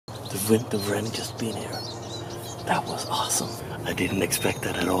The wind of wren just been here. That was awesome. I didn't expect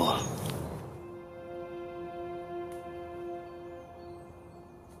that at all.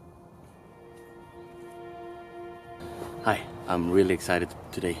 Hi, I'm really excited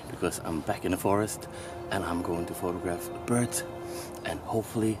today because I'm back in the forest and I'm going to photograph birds and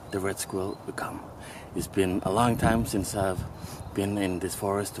hopefully the red squirrel will come. It's been a long time since I've been in this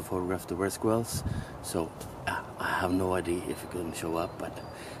forest to photograph the red squirrels, so I have no idea if it can show up, but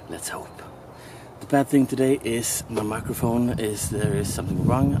let's hope. The bad thing today is my microphone there is something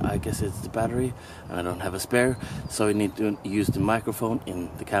wrong. I guess it's the battery and I don't have a spare, so I need to use the microphone in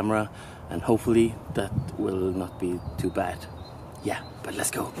the camera and hopefully that will not be too bad. Yeah, but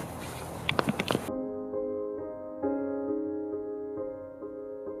let's go.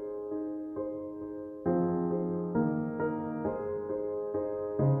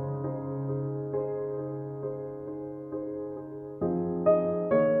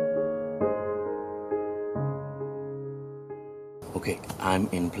 Okay, I'm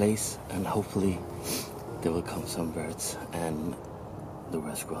in place and hopefully there will come some birds and the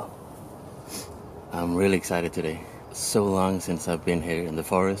red squirrel. I'm really excited today. So long since I've been here in the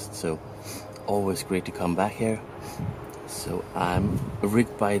forest, so always great to come back here. So I'm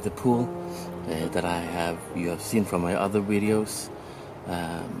rigged by the pool that you have seen from my other videos.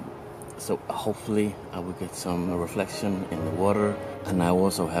 So hopefully I will get some reflection in the water, and I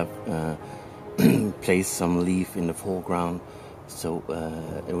also have placed some leaf in the foreground. So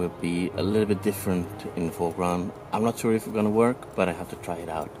it will be a little bit different in the foreground. I'm not sure if it's going to work, but I have to try it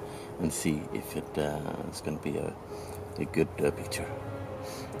out and see if it's going to be a good picture.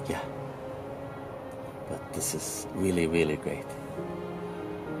 Yeah, but this is really, really great.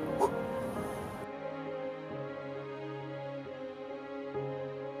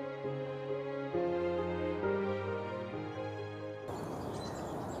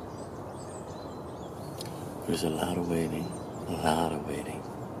 There's a lot of waiting. A lot of waiting.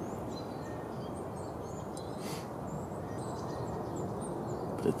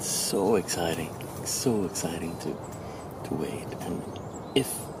 But it's so exciting to wait, and if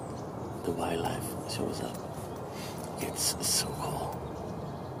the wildlife shows up, it's so cool.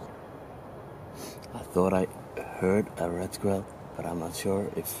 I thought I heard a red squirrel, but I'm not sure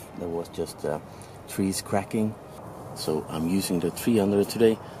if there was just trees cracking. So I'm using the 300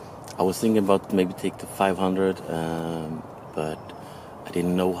 today. I was thinking about maybe take the 500, but I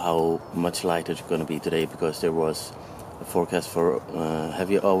didn't know how much light it's going to be today because there was a forecast for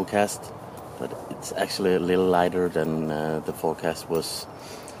heavy overcast, but it's actually a little lighter than the forecast was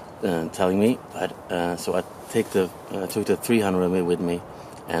telling me. But so I took the 300 with me,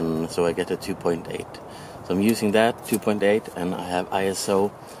 and so I get a 2.8. So I'm using that 2.8, and I have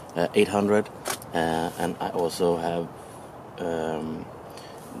ISO 800, and I also have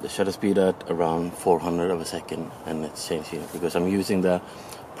the shutter speed at around 400 of a second, and it's changing because I'm using the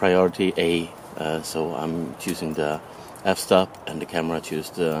priority A, so I'm choosing the f-stop and the camera choose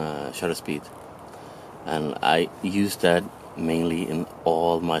the shutter speed, and I use that mainly in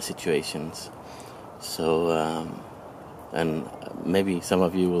all my situations. So and maybe some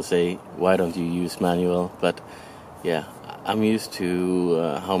of you will say, why don't you use manual? But yeah, I'm used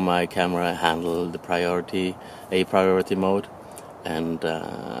to how my camera handle the priority mode. And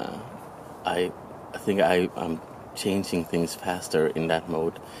I think I'm changing things faster in that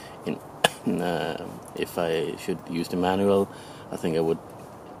mode. If I should use the manual, I think I would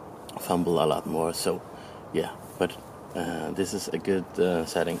fumble a lot more. So yeah, but this is a good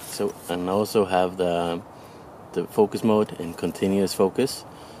setting. So, and I also have the focus mode in continuous focus.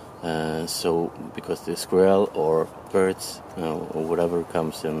 So because the squirrel or birds or whatever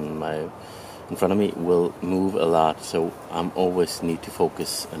comes in front of me will move a lot, so I'm always need to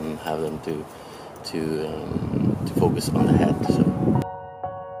focus and have them to focus on the head. So.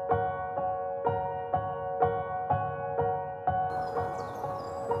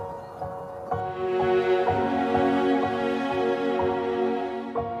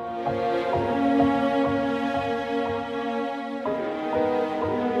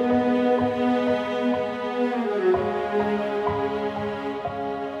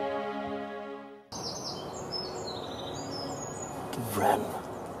 The wren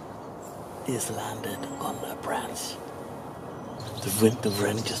is landed on a branch. The wind of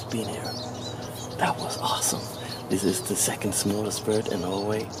wren just been here. That was awesome. This is the second smallest bird in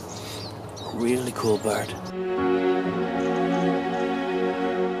Norway. Really cool bird.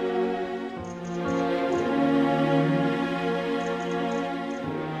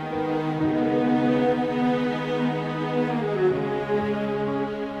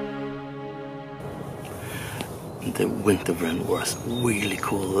 The winter wren was really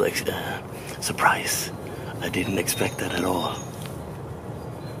cool surprise. I didn't expect that at all.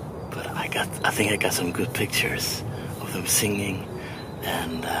 But I think I got some good pictures of them singing,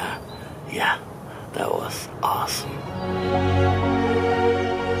 and yeah, that was awesome.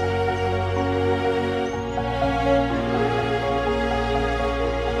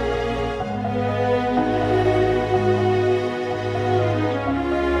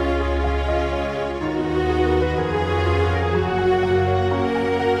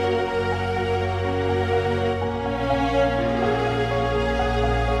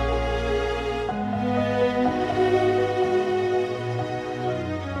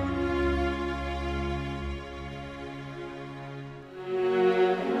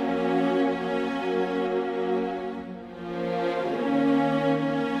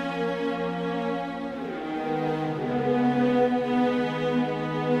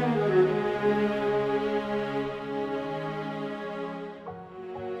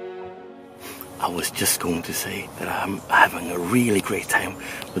 I was just going to say that I'm having a really great time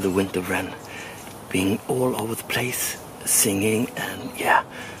with the winter wren, being all over the place, singing, and yeah.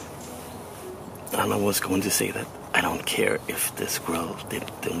 And I was going to say that I don't care if the squirrel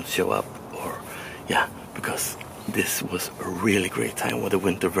don't show up, or yeah, because this was a really great time with the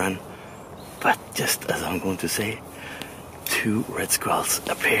winter wren. But just as I'm going to say, 2 red squirrels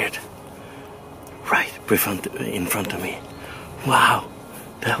appeared right in front of me. Wow,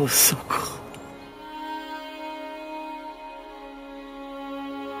 that was so cool.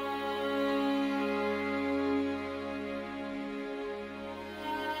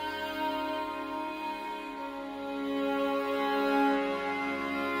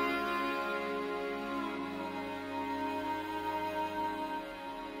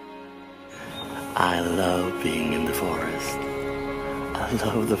 I love being in the forest. I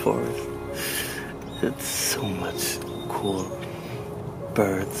love the forest. It's so much cool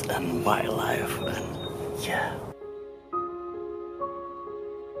birds and wildlife, and yeah.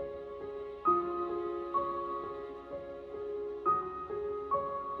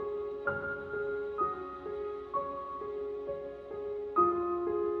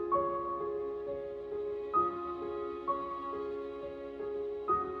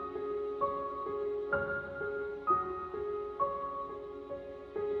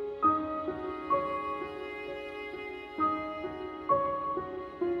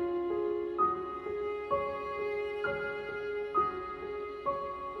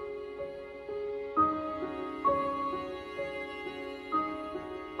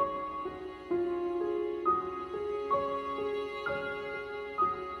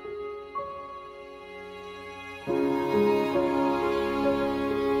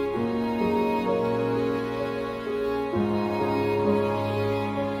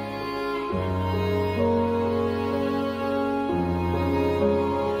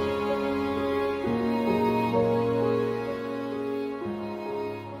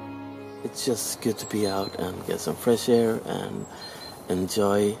 It's just good to be out and get some fresh air and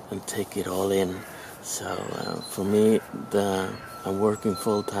enjoy and take it all in. So for me, I'm working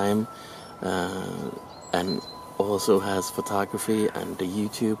full time and also has photography and the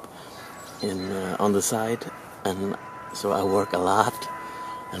YouTube on the side, and so I work a lot,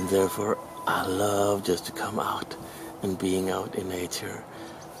 and therefore I love just to come out and being out in nature,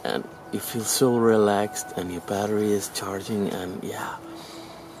 and you feel so relaxed and your battery is charging, and yeah,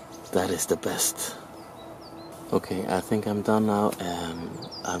 that is the best. Okay, I think I'm done now.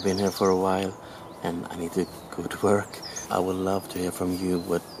 I've been here for a while and I need to go to work. I would love to hear from you.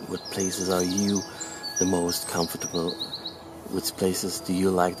 What places are you the most comfortable? Which places do you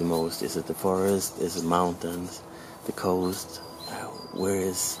like the most? Is it the forest? Is it mountains? The coast? Where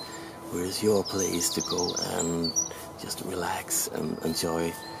is your place to go and just relax and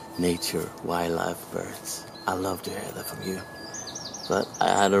enjoy nature, wildlife, birds? I love to hear that from you. But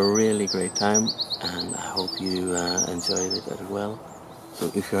I had a really great time, and I hope you enjoyed it as well. So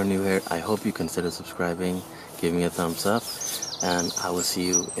if you're new here, I hope you consider subscribing, give me a thumbs up, and I will see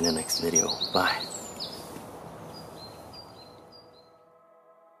you in the next video. Bye.